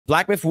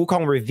Black Myth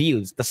Wukong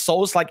reviews. The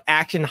Souls-like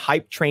action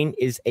hype train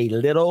is a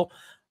little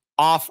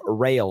off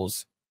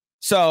rails.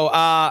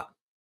 So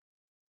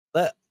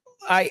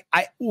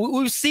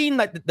we've seen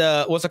like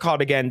the what's it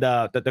called again,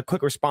 the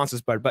quick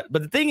responses, but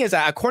the thing is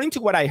that according to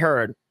what I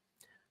heard,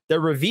 the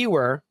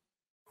reviewer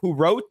who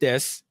wrote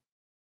this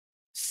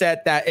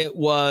said that it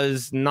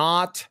was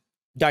not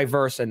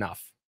diverse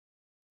enough,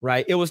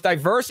 right? It was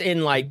diverse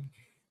in like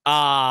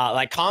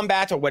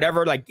combat or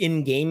whatever, like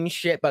in-game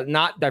shit, but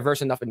not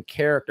diverse enough in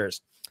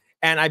characters.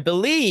 And I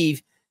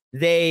believe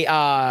they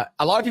a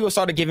lot of people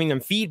started giving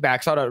them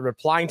feedback, started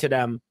replying to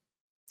them,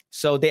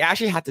 so they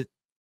actually had to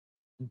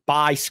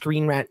buy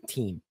Screen Rant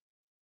Team.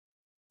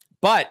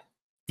 But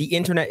the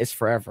internet is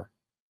forever,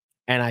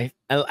 and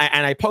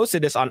I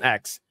posted this on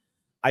X.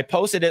 I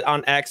posted it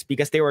on X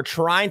because they were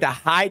trying to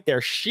hide their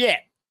shit,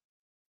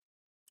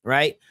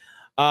 right?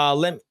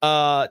 Did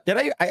I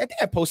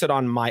think I posted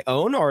on my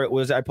own, or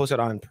I posted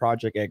on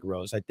Project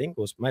Eggrolls? I think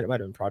it was might have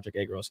been Project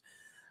Eggrolls,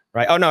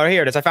 right? Oh no,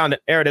 here it is. I found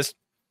it. There it is.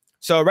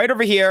 So right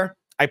over here,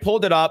 I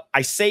pulled it up,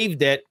 I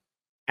saved it,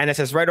 and it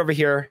says right over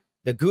here,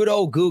 the good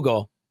old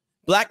Google,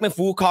 Black Myth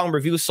Wukong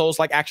reviews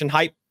Souls-like action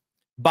hype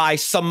by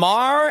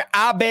Samar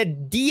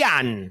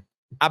Abedian.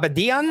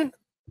 Abedian?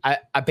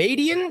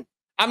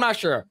 I'm not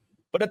sure.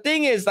 But the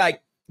thing is,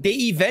 like, they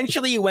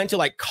eventually went to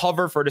like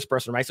cover for this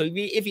person, right? So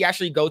if you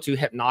actually go to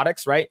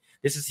Hypnotics, right?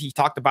 He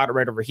talked about it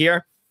right over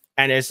here.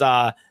 And his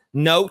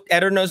note,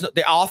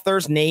 the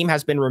author's name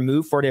has been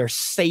removed for their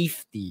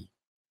safety.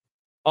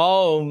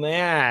 Oh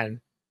man.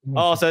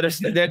 Oh, so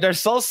they're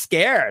so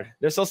scared.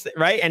 They're so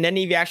right. And then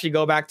if you actually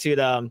go back to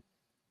right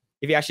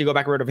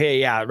over here,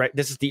 yeah, right.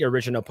 This is the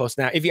original post.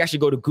 Now, if you actually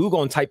go to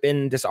Google and type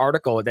in this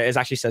article, that is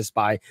actually says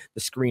by the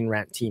Screen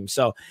Rant Team.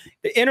 So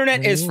the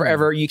internet is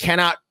forever. You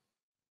cannot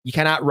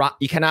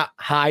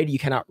hide, you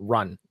cannot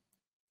run.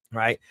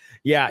 Right?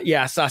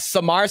 Yeah. So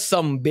Samar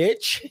some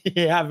bitch.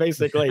 Yeah,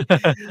 basically.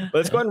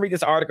 Let's go ahead and read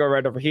this article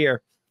right over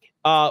here.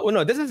 Well,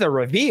 no, this is a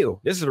review.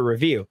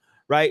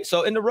 Right?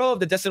 So in the role of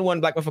the Destined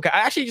One Black Myth, I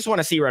actually just want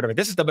to see right over here.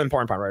 This is the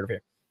important part right over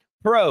here.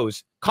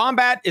 Pros: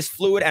 combat is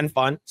fluid and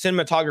fun.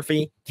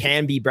 Cinematography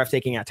can be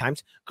breathtaking at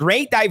times.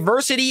 Great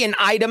diversity in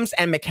items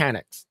and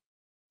mechanics.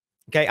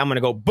 Okay, I'm gonna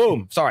go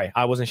boom. Sorry,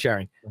 I wasn't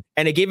sharing.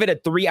 And I gave it a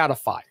 3 out of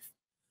 5.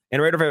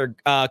 And right over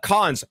here,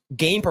 cons: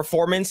 game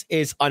performance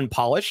is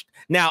unpolished.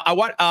 Now, I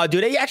want. Do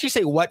they actually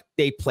say what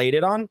they played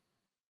it on?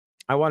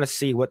 I want to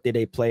see what did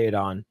they play it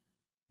on.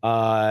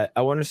 I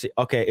want to see.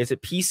 Okay, is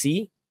it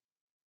PC?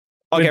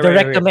 Okay, the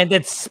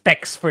recommended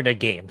specs for the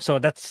game. So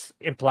that's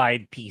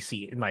implied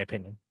PC, in my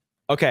opinion.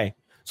 Okay,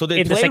 so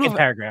they in the second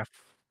paragraph.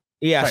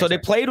 Yeah, they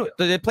played with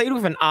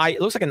an it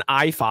looks like an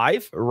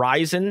i5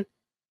 Ryzen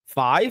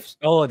 5.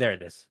 Oh, there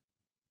it is.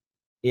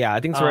 Yeah, I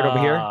think it's right over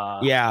here.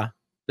 Yeah.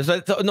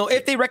 So no,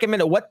 if they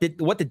recommend it, what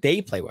did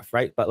they play with,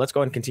 right? But let's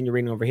go and continue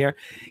reading over here.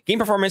 Game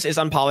performance is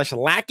unpolished,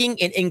 lacking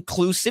in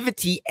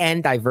inclusivity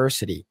and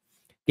diversity.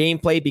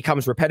 Gameplay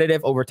becomes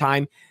repetitive over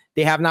time.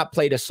 They have not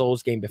played a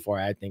Souls game before,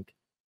 I think.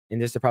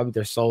 And this is probably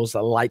their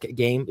Souls-like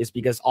game, is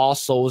because all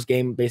Souls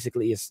game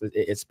basically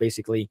it's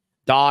basically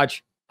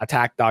dodge,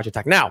 attack, dodge,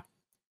 attack. Now,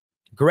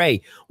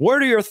 Grae,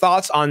 what are your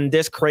thoughts on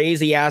this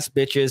crazy ass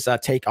bitch's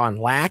take on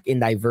lack in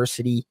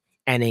diversity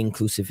and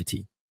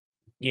inclusivity?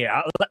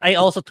 Yeah, I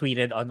also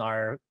tweeted on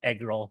our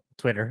Eggroll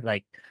Twitter,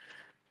 like,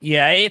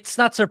 yeah, it's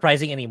not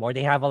surprising anymore.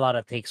 They have a lot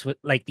of takes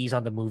like these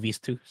on the movies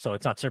too, so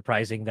it's not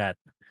surprising that.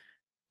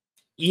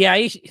 Yeah,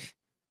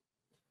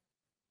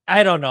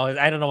 I don't know.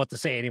 I don't know what to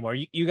say anymore.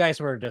 You guys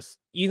were just,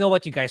 you know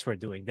what you guys were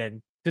doing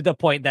then, to the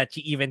point that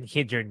you even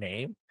hid your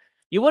name.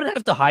 You wouldn't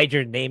have to hide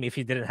your name if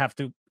you didn't have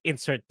to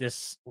insert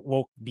this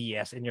woke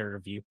BS in your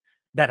review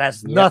that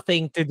has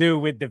nothing to do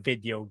with the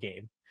video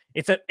game.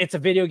 It's a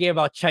video game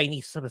about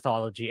Chinese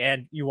mythology,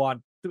 and you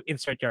want to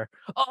insert your,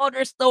 oh,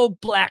 there's no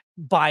black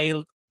bi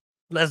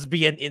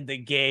lesbian in the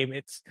game.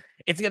 It's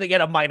gonna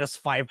get a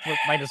 -5,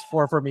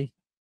 -4 for me.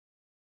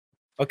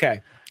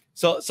 Okay,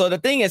 so the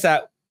thing is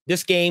that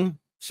this game,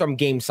 from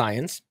Game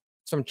Science,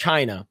 from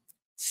China,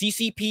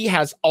 CCP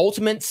has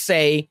ultimate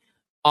say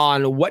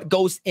on what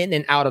goes in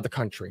and out of the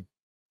country,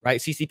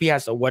 right? CCP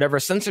has whatever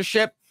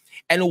censorship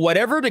and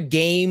whatever the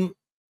game.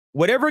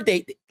 Whatever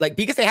they like,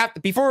 because they have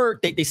to, before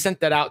they sent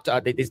that out,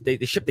 they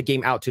ship the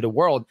game out to the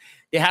world,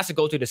 it has to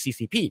go to the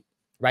CCP,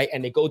 right?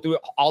 And they go through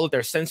all of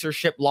their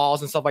censorship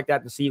laws and stuff like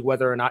that to see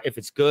whether or not if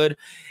it's good.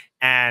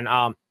 And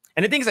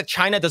the thing is that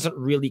China doesn't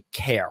really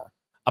care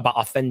about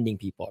offending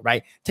people,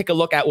 right? Take a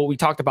look at what we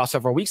talked about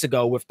several weeks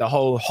ago with the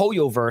whole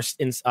Hoyoverse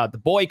in the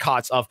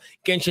boycotts of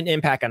Genshin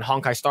Impact and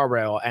Honkai Star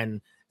Rail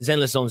and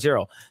Zenless Zone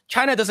Zero.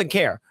 China doesn't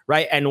care,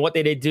 right? And what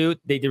they do,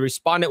 they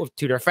responded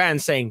to their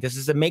fans saying, this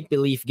is a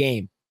make-believe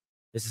game.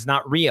 This is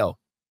not real,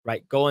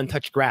 right? Go and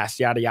touch grass,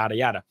 yada, yada,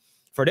 yada.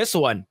 For this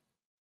one,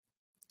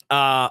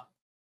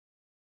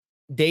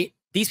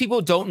 these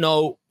people don't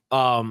know,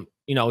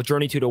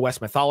 Journey to the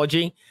West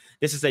mythology.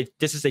 This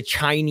is a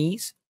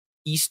Chinese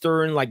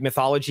Eastern like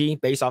mythology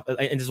based off, and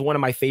this is one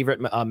of my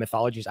favorite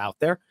mythologies out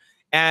there.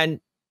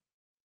 And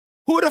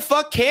who the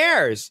fuck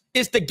cares?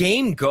 Is the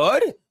game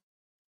good?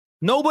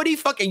 Nobody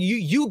fucking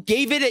you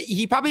gave it.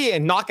 He probably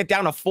knocked it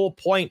down a full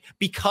point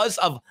because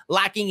of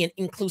lacking in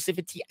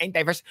inclusivity and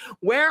diversity.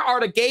 Where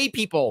are the gay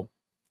people?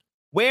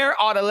 Where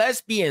are the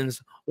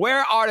lesbians?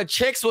 Where are the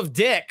chicks with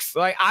dicks?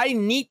 Like, I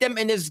need them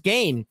in this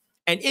game.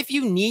 And if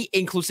you need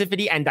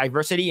inclusivity and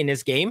diversity in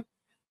this game,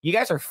 you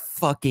guys are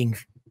fucking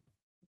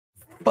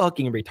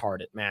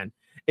retarded, man.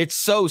 It's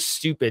so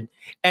stupid.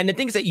 And the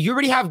thing is that you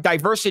already have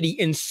diversity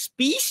in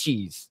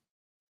species.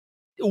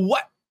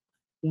 What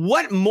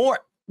more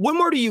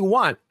do you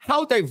want?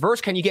 How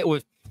diverse can you get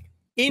with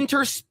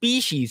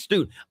interspecies?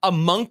 Dude, a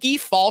monkey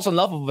falls in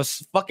love with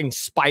a fucking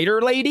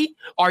spider lady?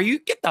 Are you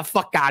get the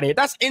fuck out of here?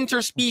 That's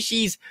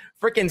interspecies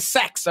freaking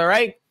sex, all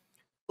right?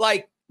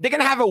 Like, they're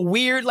gonna have a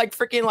weird, like,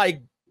 freaking,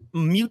 like,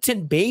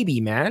 mutant baby,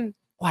 man.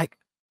 Like,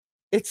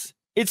 it's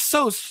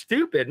so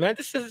stupid, man.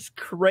 This is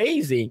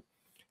crazy,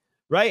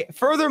 right?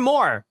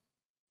 Furthermore,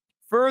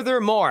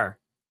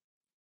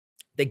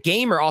 the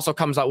Gamer also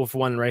comes out with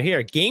one right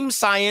here. Game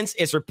Science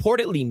is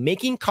reportedly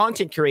making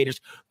content creators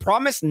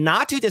promise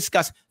not to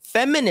discuss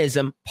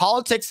feminism,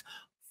 politics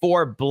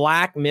for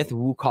Black Myth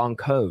Wukong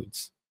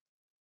codes.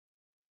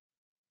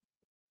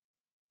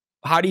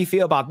 How do you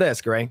feel about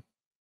this, Grae?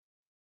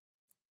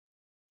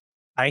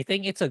 I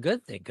think it's a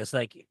good thing because,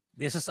 like,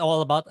 this is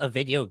all about a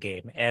video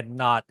game and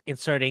not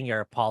inserting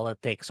your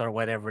politics or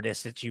whatever it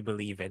is that you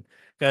believe in.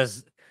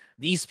 Because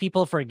these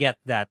people forget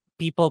that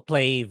people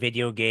play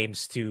video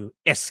games to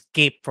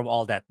escape from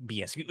all that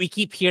BS. We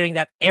keep hearing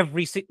that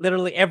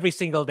literally every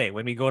single day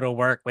when we go to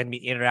work, when we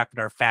interact with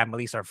our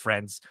families, our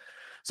friends.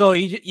 So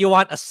you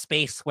want a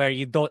space where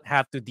you don't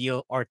have to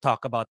deal or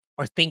talk about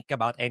or think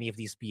about any of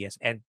these BS.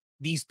 And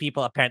these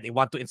people apparently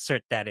want to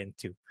insert that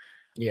into.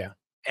 Yeah.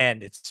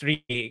 And it's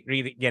really,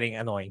 really getting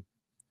annoying,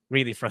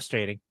 really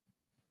frustrating.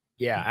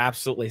 Yeah,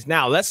 absolutely.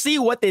 Now, let's see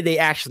what they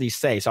actually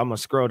say. So I'm going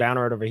to scroll down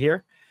right over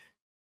here.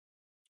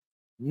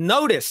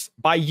 Notice,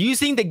 by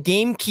using the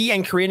game key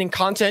and creating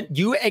content,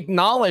 you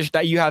acknowledge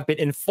that you have been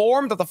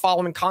informed of the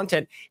following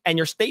content and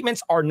your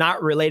statements are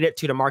not related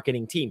to the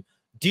marketing team.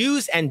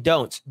 Do's and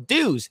don'ts.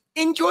 Do's,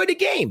 enjoy the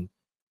game.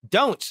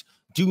 Don'ts,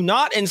 do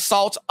not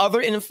insult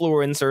other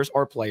influencers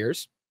or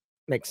players.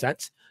 Makes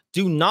sense.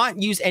 Do not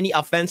use any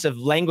offensive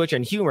language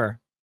and humor.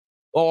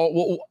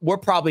 Oh, we're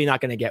probably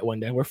not going to get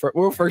one then. We're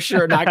for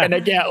sure not going to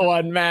get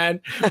one,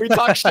 man. We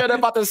talk shit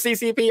about the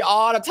CCP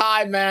all the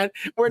time, man.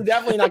 We're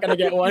definitely not going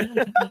to get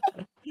one.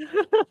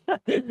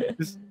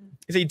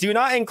 See, do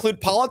not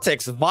include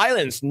politics,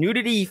 violence,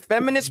 nudity,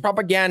 feminist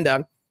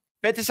propaganda,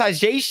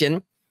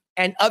 fetishization,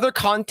 and other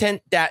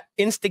content that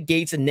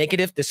instigates a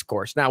negative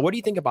discourse. Now, what do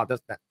you think about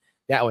this?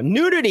 That one,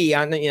 nudity.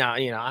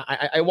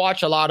 I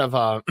watch a lot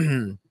of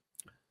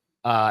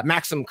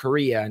Maxim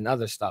Korea and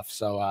other stuff,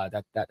 so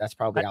that's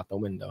probably out the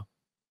window.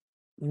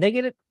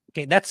 Negative.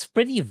 Okay, that's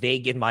pretty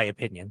vague in my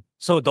opinion.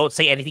 So don't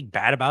say anything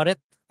bad about it.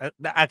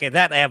 Okay,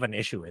 that I have an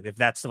issue with if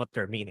that's what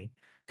they're meaning.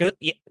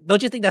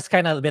 Don't you think that's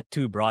kind of a bit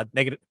too broad?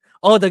 Negative.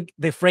 Oh,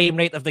 the frame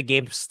rate of the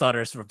game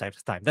stutters from time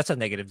to time. That's a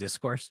negative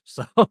discourse.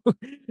 So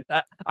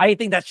I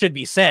think that should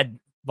be said,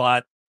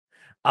 but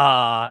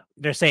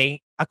they're saying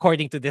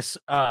according to this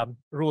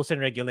rules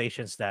and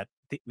regulations that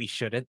we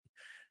shouldn't.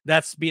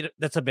 That's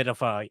a bit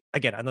of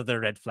again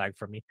another red flag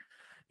for me.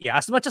 Yeah,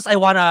 as much as I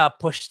wanna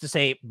push to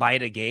say buy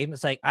the game,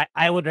 it's like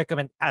I would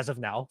recommend as of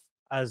now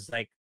as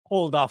like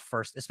hold off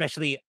first.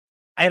 Especially,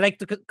 I like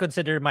to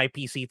consider my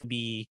PC to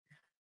be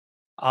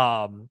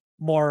a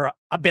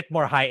bit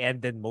more high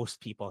end than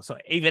most people. So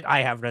even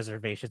I have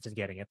reservations in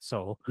getting it.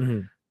 So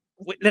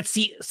let's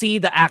see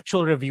the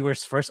actual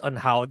reviewers first on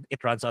how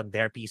it runs on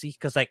their PC,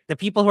 because like the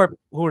people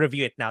who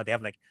review it now, they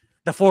have like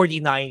the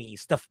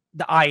 4090s, the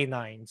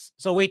i9s.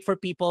 So wait for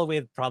people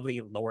with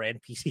probably lower end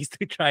PCs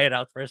to try it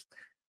out first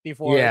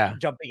before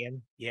jumping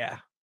in. Yeah.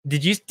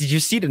 Did you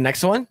see the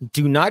next one?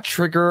 Do not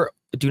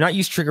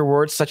use trigger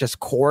words such as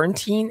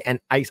quarantine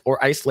and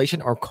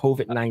isolation or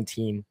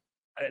COVID-19.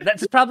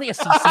 That's probably a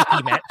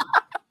CCP man.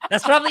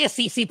 That's probably a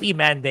CCP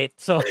mandate.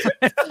 So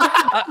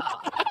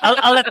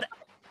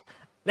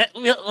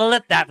we'll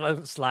let that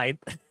one slide.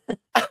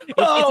 It's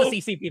a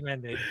CCP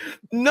mandate.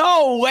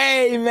 No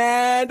way,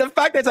 man. The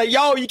fact that it's like,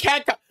 yo, you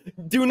can't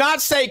do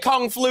not say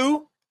Kung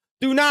flu.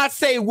 Do not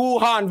say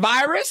Wuhan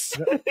virus.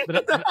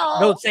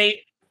 Don't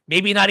say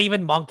maybe not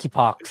even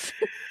monkeypox.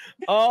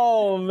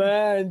 Oh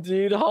man,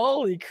 dude.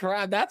 Holy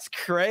crap. That's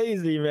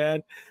crazy,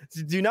 man.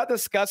 Do not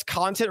discuss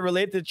content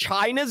related to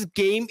China's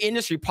game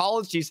industry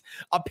policies,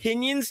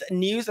 opinions,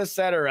 news,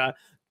 etc.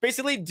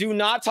 Basically, do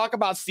not talk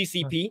about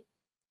CCP.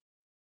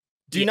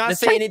 Do not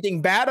say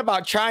anything bad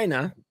about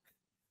China.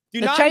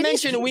 Do not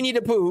mention Winnie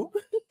the Pooh.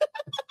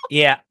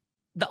 Yeah.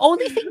 The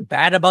only thing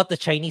bad about the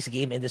Chinese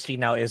game industry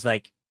now is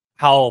like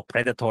how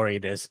predatory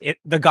it is.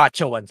 The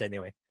gacha ones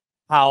anyway.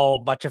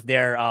 How much of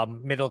their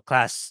middle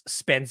class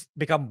spends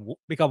become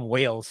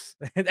whales.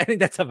 I think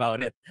that's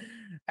about it.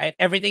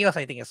 Everything else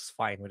I think is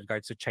fine with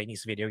regards to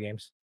Chinese video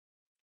games.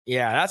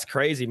 Yeah, that's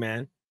crazy,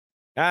 man.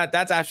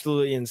 That's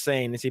absolutely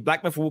insane. You see,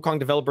 Black Myth Wukong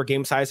developer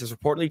Game Science is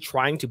reportedly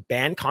trying to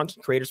ban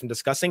content creators from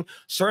discussing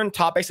certain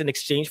topics in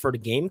exchange for the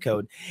game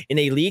code in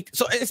a leak.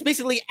 So it's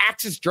basically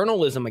access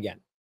journalism again.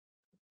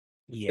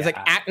 Yeah. It's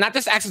like not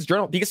just access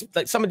journal, because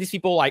like some of these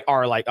people like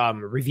are like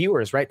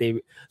reviewers, right?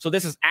 So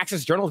this is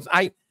access journalism.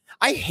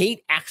 I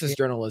hate access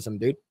journalism,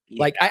 dude.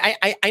 Yeah. Like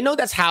I know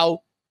that's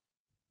how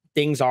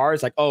things are.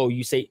 It's like, oh,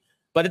 you say,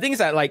 but the thing is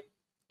that like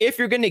if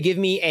you're gonna give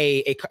me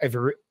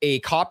a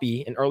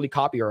copy, an early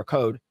copy or a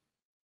code,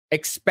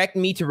 expect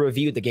me to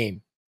review the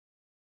game,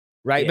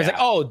 right? But it's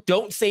like, oh,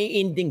 don't say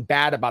anything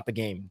bad about the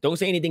game. Don't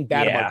say anything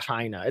bad about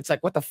China. It's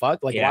like, what the fuck?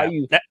 Like, why are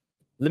you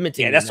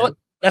limiting? Yeah,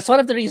 that's one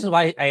of the reasons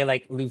why I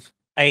like Luke.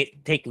 I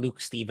take Luke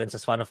Stevens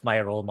as one of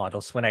my role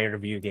models when I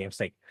review games.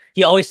 Like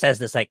he always says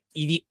this, like,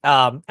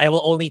 I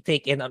will only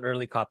take in an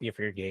early copy of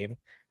your game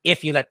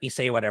if you let me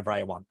say whatever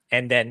I want.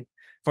 And then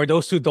for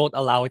those who don't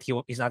allow it,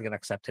 he's not gonna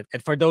accept it.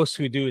 And for those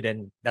who do,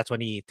 then that's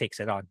when he takes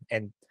it on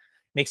and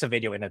makes a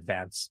video in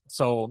advance.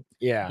 So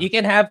you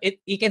can have it.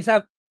 You can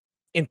have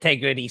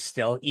integrity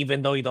still,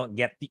 even though you don't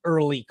get the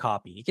early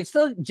copy. You can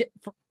still,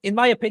 in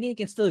my opinion, you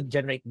can still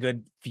generate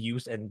good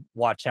views and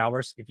watch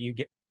hours if you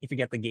get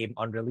the game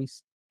on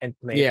release and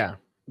play. Yeah,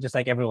 just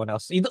like everyone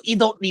else. You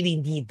don't really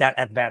need that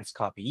advanced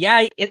copy.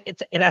 Yeah,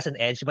 it has an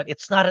edge, but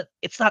it's not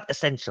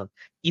essential.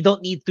 You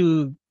don't need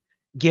to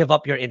give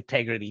up your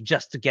integrity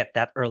just to get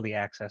that early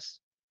access.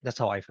 That's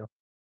how I feel.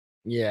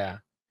 Yeah.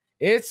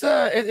 It's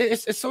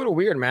sort of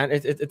weird, man.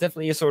 It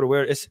definitely is sort of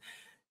weird.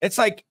 It's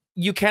like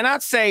you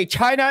cannot say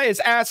China is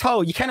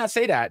asshole. You cannot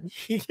say that.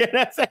 You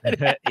cannot say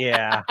that.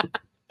 Yeah.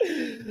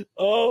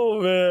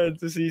 Oh man,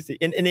 to see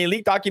in a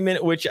leaked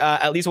document, which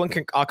at least one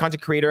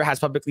content creator has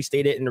publicly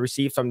stated and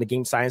received from the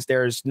Game Science,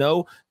 there's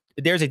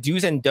a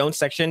do's and don'ts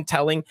section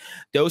telling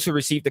those who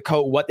receive the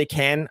code what they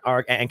can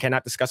and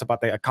cannot discuss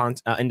about the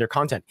in their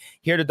content.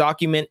 Here, the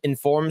document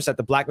informs that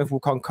the Black Myth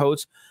Wukong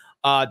codes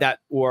that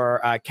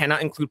were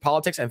cannot include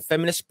politics and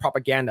feminist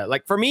propaganda.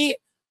 Like for me,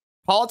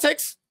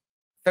 politics,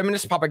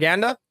 feminist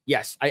propaganda,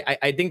 yes.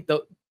 I think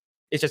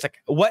it's just like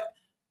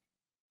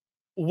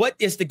what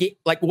is the game?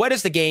 Like what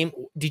is the game?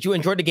 Did you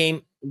enjoy the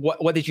game?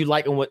 What did you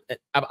like and what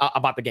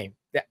about the game?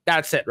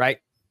 That's it, right?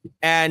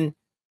 And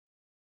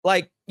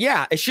like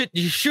yeah,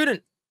 you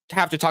shouldn't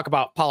have to talk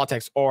about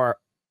politics or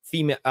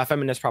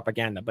feminist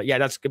propaganda. But yeah,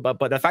 that's good. But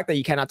the fact that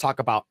you cannot talk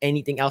about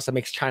anything else that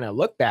makes China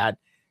look bad,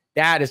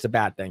 that is the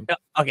bad thing.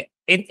 Okay.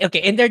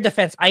 In their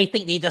defense, I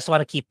think they just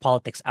want to keep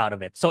politics out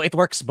of it. So it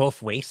works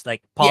both ways.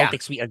 Like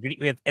politics we agree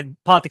with and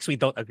politics we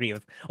don't agree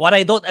with. What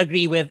I don't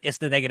agree with is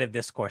the negative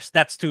discourse.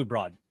 That's too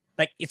broad.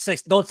 Like it's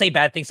like don't say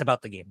bad things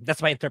about the game.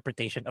 That's my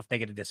interpretation of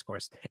negative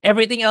discourse.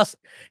 Everything else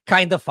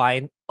kind of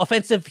fine.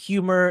 Offensive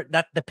humor,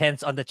 that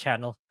depends on the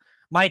channel.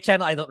 My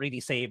channel, I don't really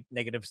say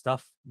negative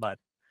stuff, but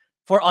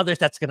for others,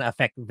 that's gonna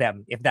affect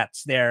them if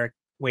that's their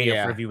way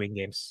of reviewing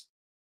games.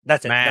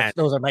 That's it.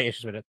 Those are my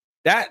issues with it.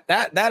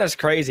 That is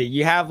crazy.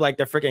 You have like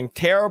the freaking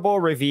terrible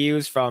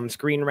reviews from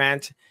Screen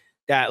Rant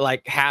that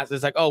like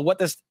it's like, oh, what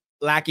does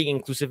lacking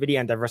inclusivity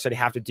and diversity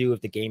have to do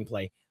with the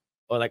gameplay?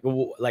 Or like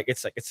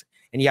it's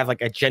and you have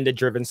like agenda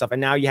driven stuff, and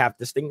now you have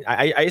this thing.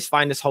 I just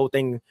find this whole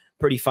thing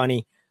pretty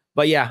funny.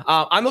 But yeah,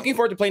 I'm looking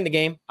forward to playing the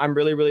game. I'm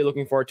really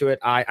looking forward to it.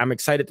 I'm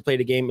excited to play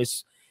the game.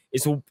 It's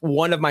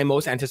one of my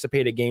most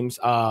anticipated games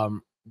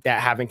that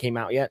haven't came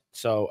out yet.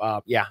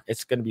 So yeah,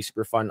 it's gonna be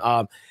super fun.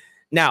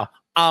 Now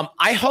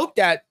I hope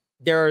that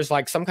there's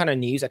like some kind of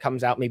news that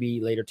comes out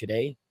maybe later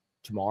today,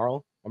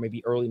 tomorrow, or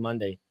maybe early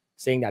Monday,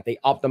 saying that they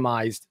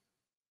optimized.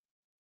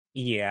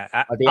 Yeah,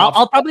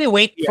 I'll probably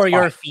wait for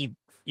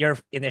your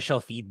initial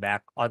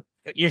feedback on.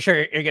 You're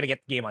sure you're gonna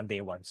get the game on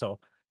day one, so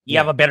you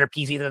have a better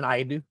PC than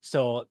I do.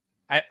 So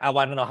I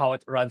want to know how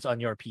it runs on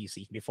your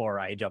PC before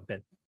I jump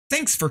in.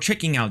 Thanks for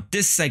checking out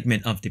this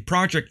segment of the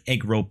Project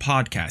Eggroll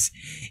podcast.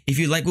 If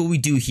you like what we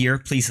do here,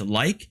 please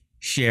like,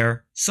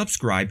 share,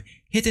 subscribe,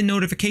 hit the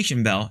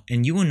notification bell,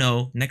 and you will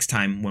know next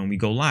time when we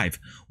go live.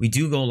 We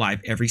do go live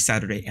every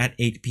Saturday at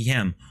 8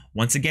 p.m.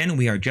 Once again,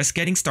 we are just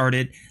getting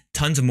started.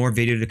 Tons of more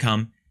video to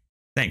come.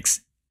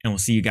 Thanks, and we'll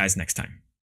see you guys next time.